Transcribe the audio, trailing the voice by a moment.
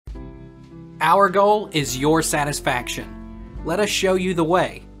Our goal is your satisfaction. Let us show you the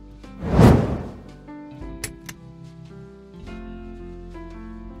way.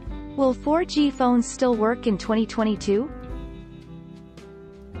 Will 4G phones still work in 2022?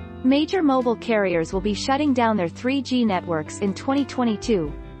 Major mobile carriers will be shutting down their 3G networks in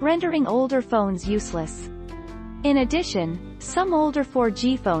 2022, rendering older phones useless. In addition, some older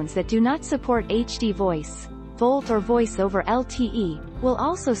 4G phones that do not support HD voice, VoLTE or Voice over LTE, will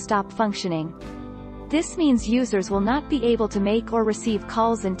also stop functioning. This means users will not be able to make or receive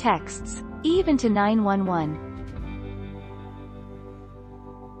calls and texts, even to 911.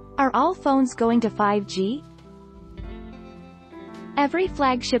 Are all phones going to 5G? Every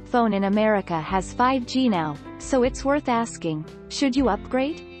flagship phone in America has 5G now, so it's worth asking, should you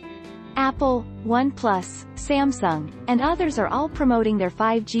upgrade? Apple, OnePlus, Samsung, and others are all promoting their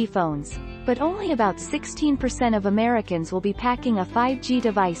 5G phones, but only about 16% of Americans will be packing a 5G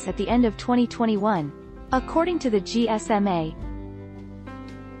device at the end of 2021, according to the GSMA.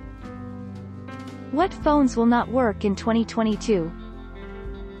 What phones will not work in 2022?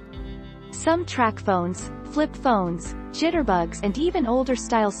 Some track phones, flip phones, jitterbugs and even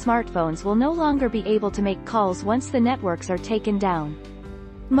older-style smartphones will no longer be able to make calls once the networks are taken down.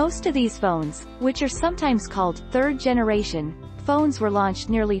 Most of these phones, which are sometimes called third-generation phones, were launched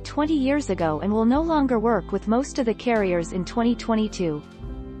nearly 20 years ago and will no longer work with most of the carriers in 2022.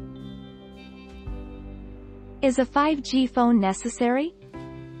 Is a 5G phone necessary?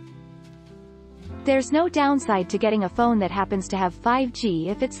 There's no downside to getting a phone that happens to have 5G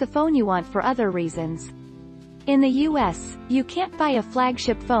if it's the phone you want for other reasons. In the US, you can't buy a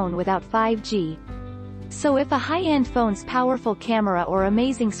flagship phone without 5G. So if a high-end phone's powerful camera or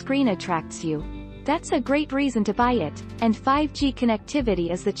amazing screen attracts you, that's a great reason to buy it, and 5G connectivity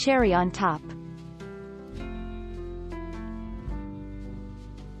is the cherry on top.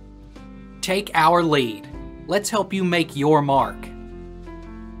 Take our lead. Let's help you make your mark.